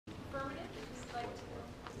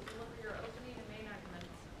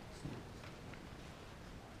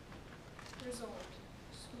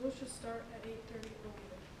start at 8:30 or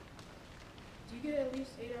later? Do you get at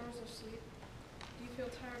least 8 hours of sleep? Do you feel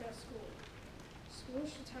tired at school? School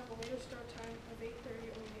should have a later start time of 8:30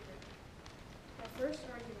 or later. Our first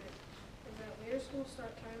argument is that later school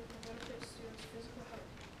start time will benefit students' physical health.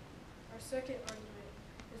 Our second argument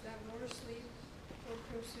is that more sleep will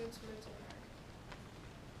improve students' mental health.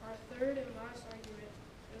 Our third and last argument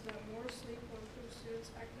is that more sleep will improve students'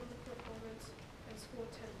 academic performance and school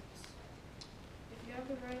attendance. If you have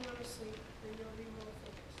the right amount of sleep, then you'll be more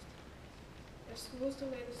focused. If schools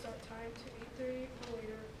delay the start time to 8:30 or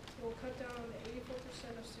later, it will cut down on the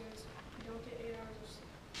 84% of students who don't get 8 hours of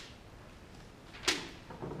sleep.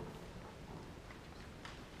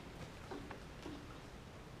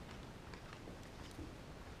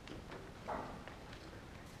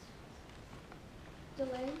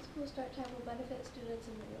 Delaying school start time will benefit students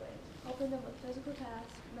in many ways, helping them with physical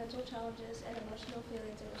tasks, mental challenges, and emotional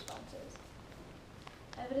feelings and responses.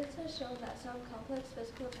 Evidence has shown that some complex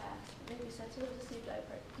physical tasks may be sensitive to sleep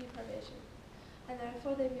deprivation, and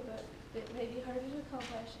therefore they may be harder to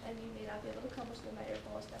accomplish, and you may not be able to accomplish them at your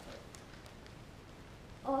fullest effort.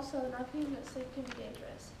 Also, not getting sleep can be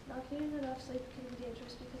dangerous. Not getting enough sleep can be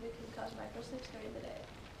dangerous because it can cause microsleeps during the day.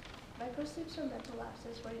 Microsleeps are mental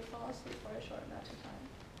lapses where you fall asleep for a short amount of time,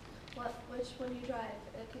 which when you drive,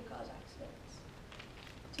 it can cause accidents.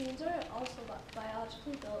 Teens are also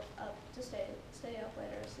biologically built up to stay up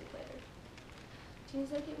later or sleep later. Teens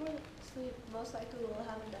that get more sleep most likely will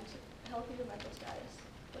have a healthier mental status,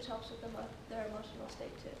 which helps with their emotional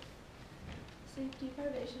state too. Sleep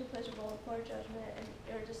deprivation plays a role in poor judgment and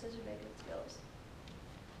your decision-making skills.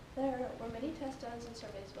 There were many tests done and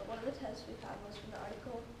surveys, but one of the tests we found was from the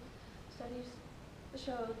article Studies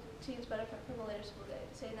showed teens benefit from a later school day,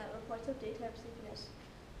 saying that reports of daytime sleepiness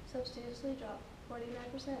substantially dropped 49%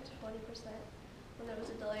 to 20% when there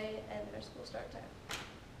was a delay in their school start time.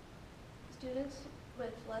 Students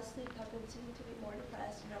with less sleep have been seen to be more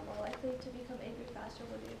depressed and are more likely to become angry faster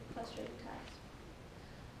when doing frustrating tasks.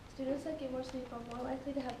 Students that get more sleep are more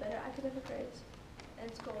likely to have better academic grades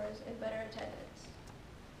and scores and better attendance.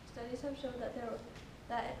 Studies have shown that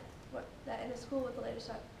in a school with a later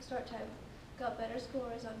start time got better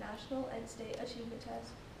scores on national and state achievement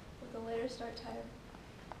tests with a later start time.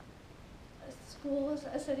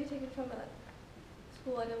 A study taken from a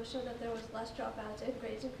school, and it was shown that there was less dropouts and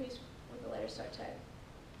grades increased with a later start time.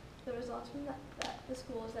 The results from the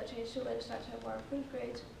schools that changed to a later start time were improved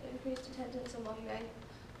grades, increased attendance among 9th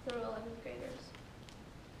through 11th graders.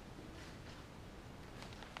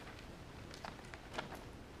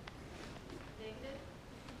 David,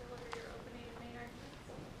 you can deliver your opening and main arguments.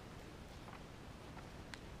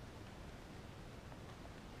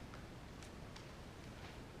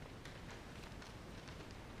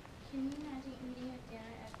 Can you imagine eating your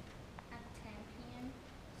dinner at 10 p.m.?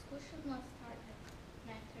 School should not start at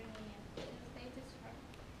 9:30 a.m. Tuesday to start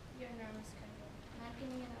your normal schedule. Not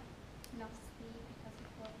getting enough sleep because of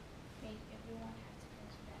work made everyone have to go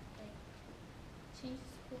to bed late. Change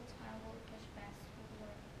the school time will push back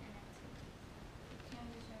schoolwork and activities. It can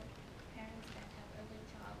reserve parents that have early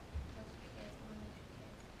job, elementary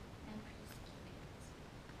kids, and preschool kids.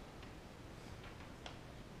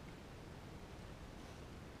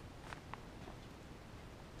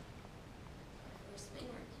 First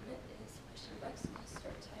main argument is pushing back school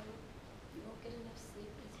start time. You won't get enough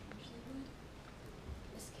sleep as you usually would.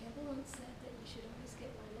 Miss Campbell once said that you should always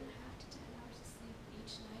get 9.5 to 10 hours of sleep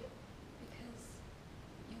each night because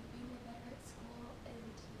you'll be more better at school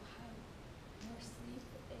and you'll have more sleep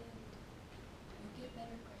and you'll get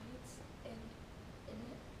better grades. And in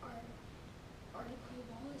our article,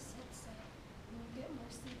 Wallace said when you get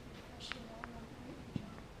more sleep, you're fresh and all around at your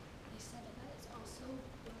job. They said that it's also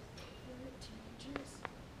worth for teenagers.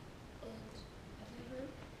 And have you ever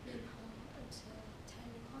been home until 10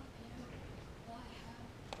 o'clock p.m.? Well,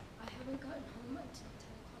 I haven't gotten home until 10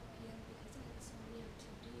 o'clock p.m. because I had so many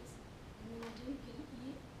activities. And then I didn't get to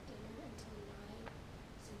eat dinner until 9.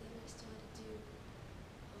 So then I still had to do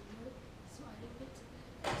homework. So I didn't get to bed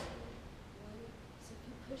until 1. So if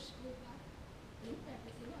you push school back, then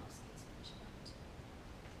everything else gets pushed back too.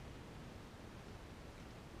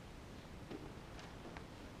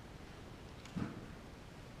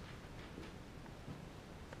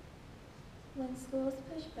 When school is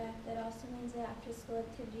pushed back, that also means that after-school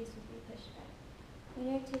activities would be pushed back.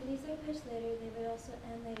 When your activities are pushed later, they would also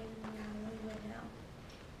end later than they normally would now.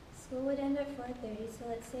 School would end at 4:30, so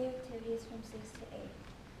let's say your activity is from 6 to 8.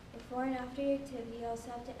 Before and after your activity, you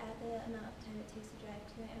also have to add the amount of time it takes to drive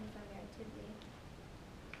to and from your activity.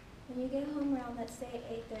 When you get home around, let's say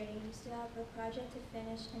 8:30, you still have a project to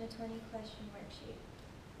finish and a 20-question worksheet.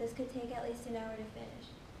 This could take at least an hour to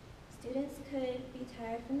finish. Students could be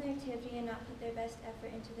tired from their activity and not put their best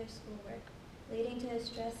effort into their schoolwork, leading to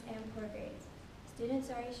stress and poor grades. Students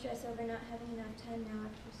already stress over not having enough time now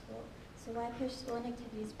after school, so why push school and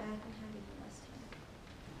activities back and have even less time?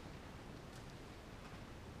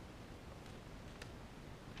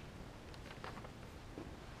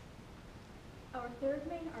 Our third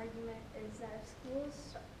main argument is that if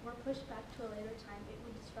schools were pushed back to a later time, it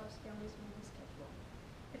would disrupt families' morning schedule.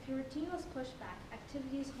 If your routine was pushed back,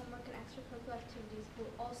 activities, homework, and extracurricular activities will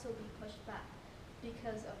also be pushed back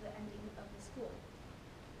because of the ending of the school.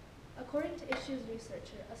 According to Issues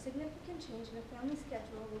researcher, a significant change in a family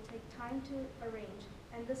schedule will take time to arrange,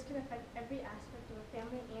 and this can affect every aspect of a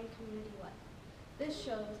family and community life. This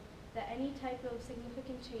shows that any type of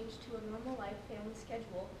significant change to a normal life family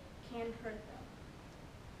schedule can hurt them.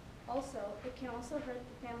 Also, it can also hurt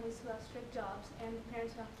the families who have strict jobs and the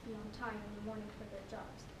parents who have to be on time in the morning for their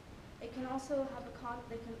jobs. It can also have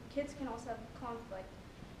kids can also have a conflict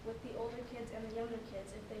with the older kids and the younger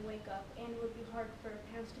kids if they wake up, and it would be hard for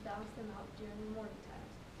parents to balance them out during the morning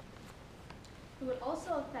times. It would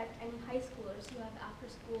also affect any high schoolers who have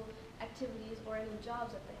after-school activities or any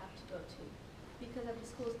jobs that they have to go to. Because of the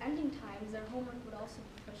school's ending times, their homework would also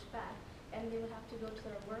be pushed back, and they would have to go to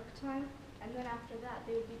their work time, and then after that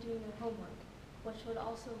they would be doing their homework, which would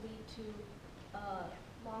also lead to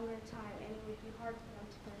longer time, and it would be hard for them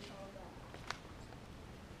to finish all of that.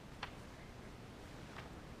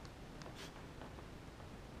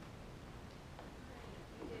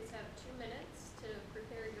 You guys have 2 minutes to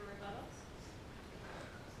prepare your rebuttals.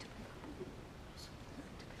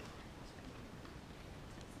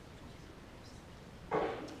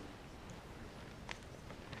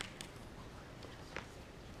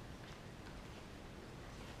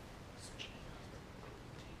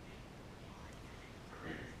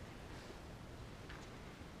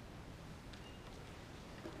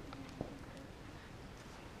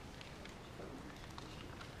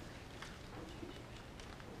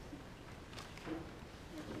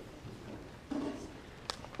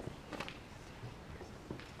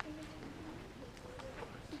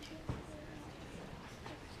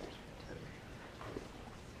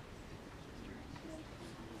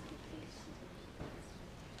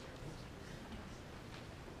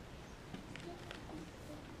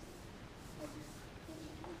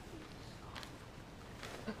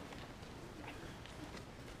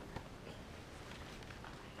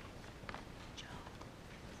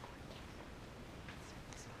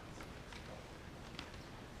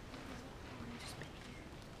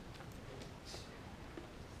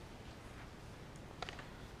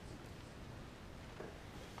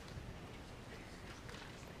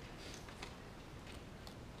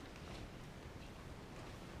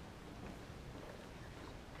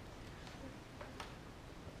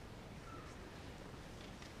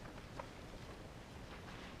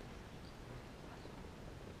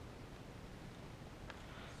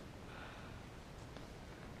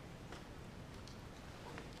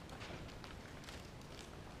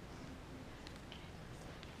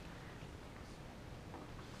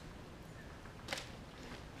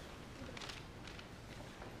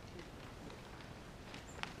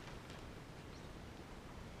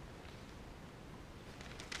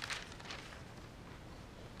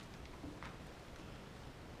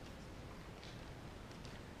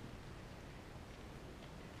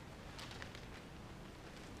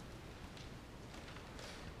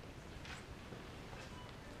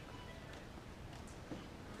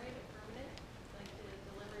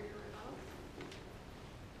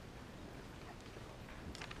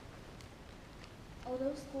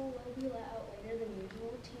 Although school will be let out later than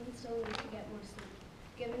usual, teens still need to get more sleep.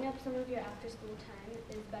 Giving up some of your after-school time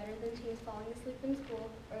is better than teens falling asleep in school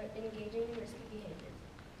or engaging in risky behaviors.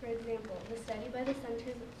 For example, the study by the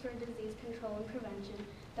Centers for Disease Control and Prevention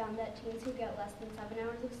found that teens who get less than 7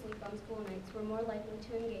 hours of sleep on school nights were more likely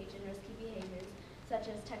to engage in risky behaviors, such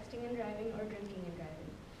as texting and driving or drinking and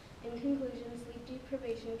driving. In conclusion, sleep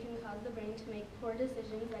deprivation can cause the brain to make poor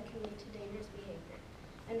decisions that can lead to dangerous behavior.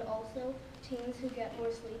 And also, teens who get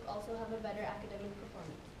more sleep also have a better academic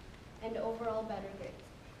performance and overall better grades.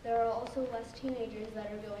 There are also less teenagers that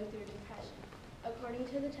are going through depression. According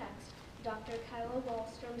to the text, Dr. Kyla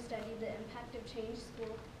Wallstrom studied the impact of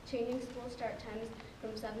changing school start times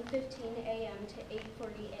from 7:15 a.m. to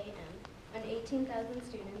 8:40 a.m. on 18,000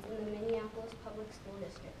 students in the Minneapolis Public School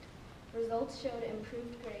District. Results showed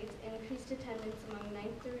improved grades, increased attendance among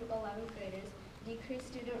 9th through 11th graders, decreased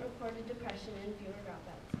student-reported depression, and fewer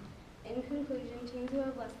dropouts. In conclusion, teens who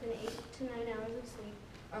have less than 8 to 9 hours of sleep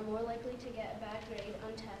are more likely to get a bad grade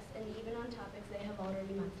on tests and even on topics they have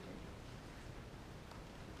already mastered.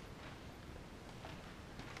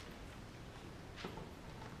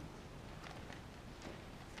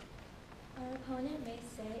 opponent may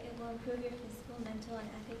say it will improve your physical, mental, and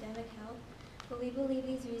academic health, but we believe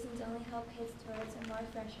these reasons only help kids towards a more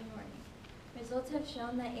fresher morning. Results have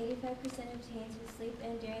shown that 85% of teens who sleep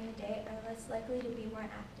in during the day are less likely to be more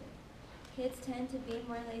active. Kids tend to be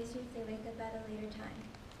more lazy if they wake up at a later time.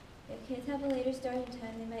 If kids have a later starting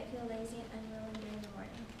time, they might feel lazy and unwilling during the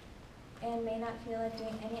morning, and may not feel like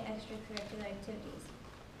doing any extracurricular activities.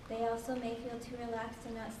 They also may feel too relaxed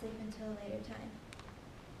and not sleep until a later time.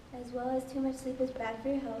 As well as too much sleep is bad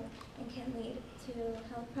for your health and can lead to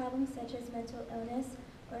health problems such as mental illness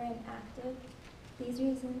or inactive. These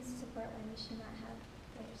reasons support why we should not have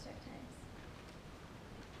later start times.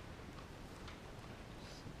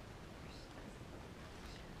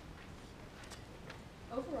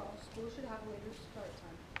 Overall, schools should have a later start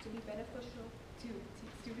time to be beneficial to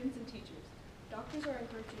students and teachers. Doctors are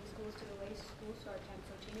encouraging schools to delay school start time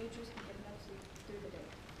so teenagers can get enough sleep through the day,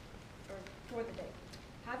 or for the day.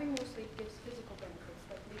 Having more sleep gives physical benefits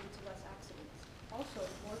like leading to less accidents. Also,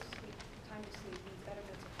 more time to sleep means better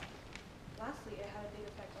mental health. Lastly, it had a big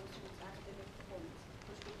effect on students' academic performance,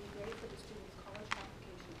 which would be great for the students' college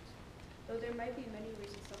applications. Though there might be many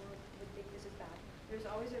reasons someone would think this is bad, there is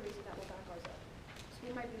always a reason that will back ours up.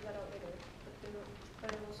 School might be let out later,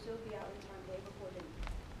 but it will still be out in time way before dinner.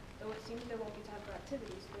 Though it seems there won't be time for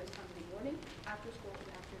activities, there is time to be morning, after school,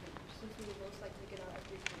 and after dinner, since we will most likely get out at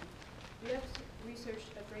 3 p.m. We have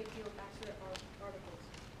researched a great deal of accurate articles,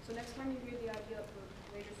 so next time you hear the idea of a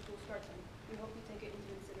later school start time, we hope you take it into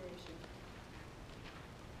consideration.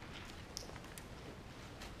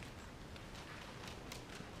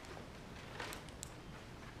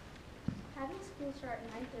 Having school start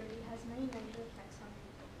at 9:30 has many negative effects on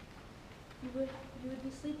people. You would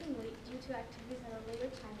be sleeping late due to activities at a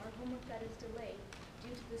later time or homework that is delayed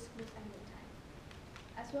due to the school's ending time.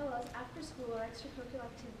 As well as after school or extracurricular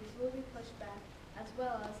activities will be pushed back as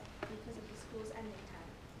well as because of the school's ending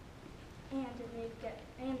time. And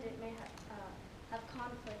it may have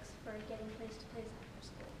conflicts for getting place to place after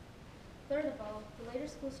school. Third of all, the later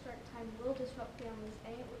school start time will disrupt families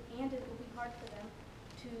and it will be hard for them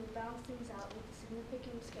to balance things out with a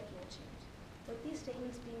significant schedule change. With these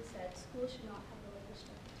statements being said, schools should not have a